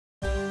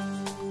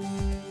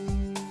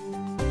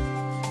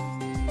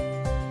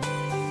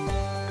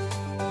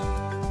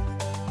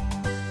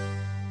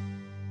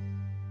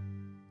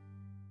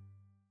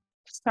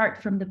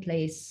start from the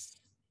place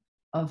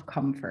of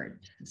comfort,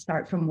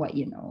 start from what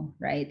you know,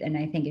 right? And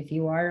I think if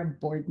you are a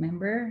board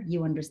member,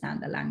 you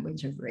understand the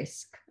language of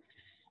risk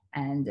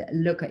and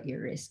look at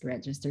your risk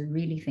register.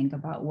 Really think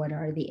about what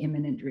are the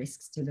imminent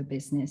risks to the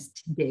business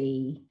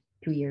today,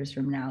 2 years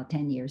from now,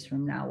 10 years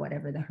from now,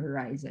 whatever the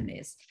horizon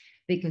is.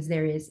 Because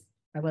there is,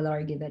 I will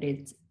argue that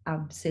it's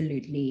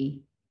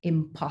absolutely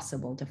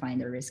impossible to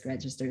find a risk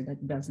register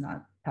that does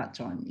not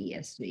touch on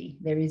ESG.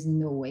 There is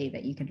no way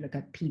that you could look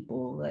at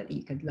people, that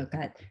you could look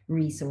at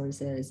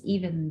resources,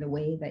 even the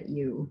way that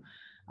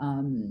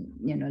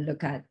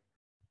look at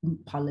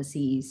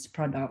policies,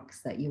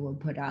 products that you will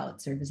put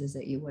out, services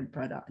that you would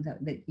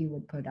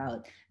put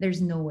out.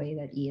 There's no way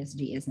that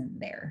ESG isn't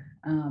there.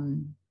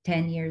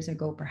 10 years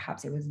ago,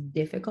 perhaps it was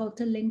difficult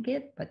to link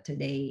it, but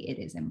today it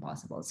is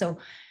impossible. So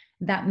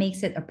that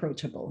makes it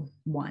approachable.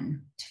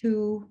 One,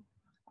 two,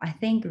 I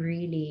think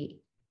really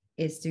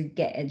is to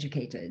get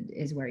educated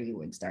is where you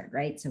would start,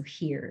 right? So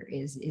here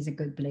is a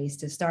good place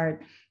to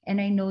start.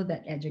 And I know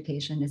that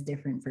education is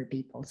different for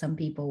people. Some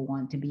people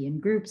want to be in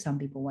groups, some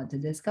people want to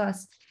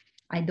discuss.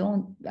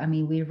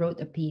 We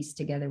wrote a piece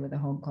together with the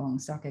Hong Kong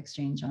Stock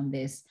Exchange on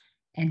this.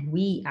 And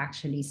we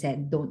actually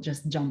said, don't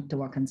just jump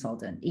to a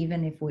consultant.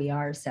 Even if we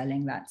are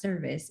selling that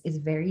service, it's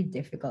very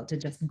difficult to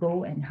just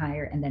go and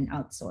hire and then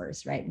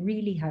outsource, right?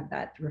 Really have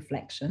that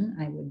reflection,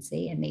 I would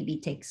say, and maybe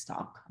take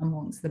stock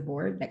amongst the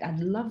board. Like,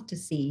 I'd love to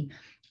see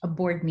a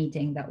board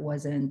meeting that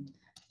wasn't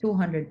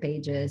 200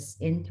 pages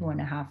in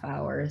 2.5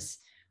 hours,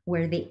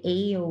 where the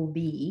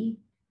AOB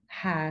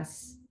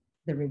has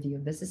the review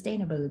of the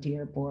sustainability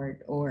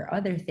report or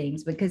other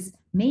things, because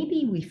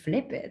maybe we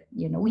flip it.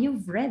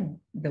 You've read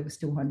those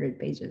 200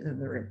 pages of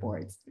the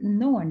reports.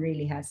 No one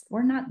really has.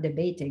 We're not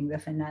debating the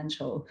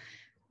financial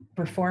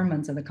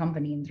performance of the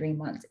company in 3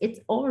 months. It's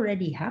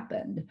already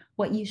happened.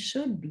 What you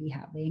should be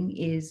having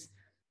is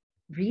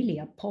really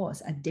a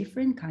pause, a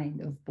different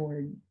kind of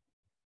board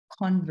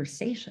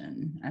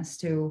conversation as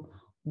to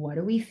what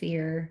do we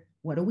fear,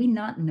 what do we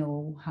not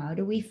know, how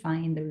do we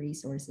find the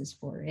resources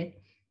for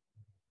it.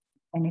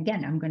 And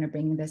again, I'm going to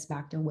bring this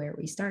back to where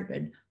we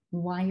started.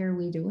 Why are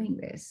we doing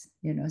this?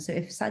 So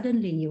if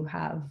suddenly you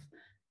have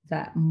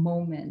that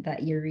moment,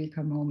 that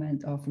eureka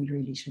moment of we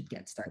really should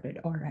get started.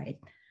 All right,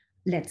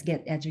 let's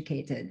get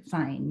educated.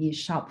 Fine. You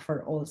shop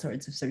for all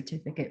sorts of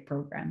certificate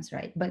programs,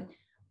 right? But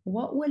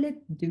what will it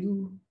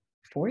do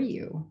for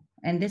you?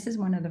 And this is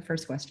one of the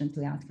first questions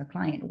we ask a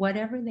client.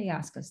 Whatever they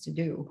ask us to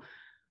do,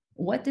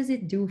 what does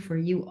it do for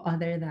you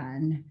other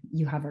than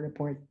you have a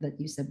report that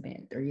you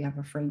submit or you have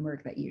a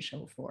framework that you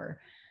show for?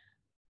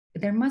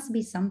 There must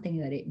be something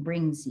that it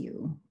brings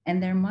you,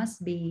 and there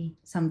must be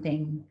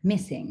something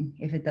missing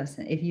if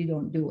you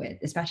don't do it,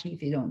 especially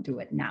if you don't do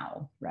it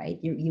now, right?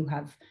 You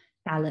have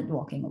talent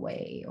walking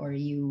away, or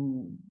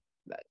you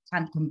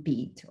can't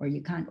compete, or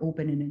you can't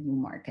open in a new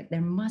market.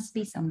 There must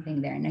be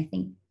something there. And I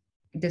think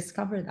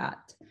discover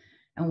that.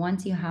 And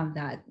once you have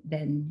that,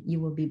 then you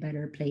will be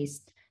better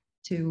placed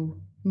to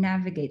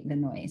navigate the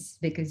noise,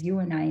 because you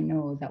and I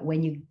know that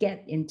when you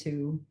get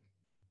into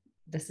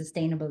the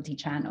sustainability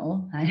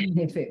channel, and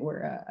if it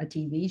were a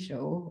TV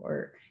show,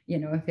 or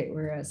if it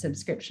were a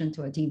subscription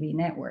to a TV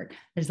network,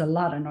 there's a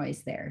lot of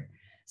noise there.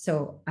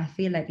 So I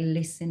feel like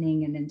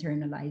listening and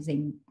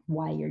internalizing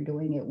why you're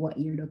doing it, what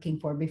you're looking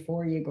for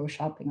before you go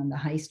shopping on the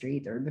high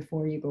street or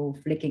before you go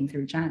flicking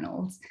through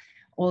channels,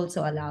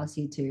 also allows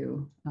you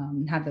to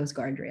have those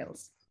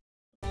guardrails.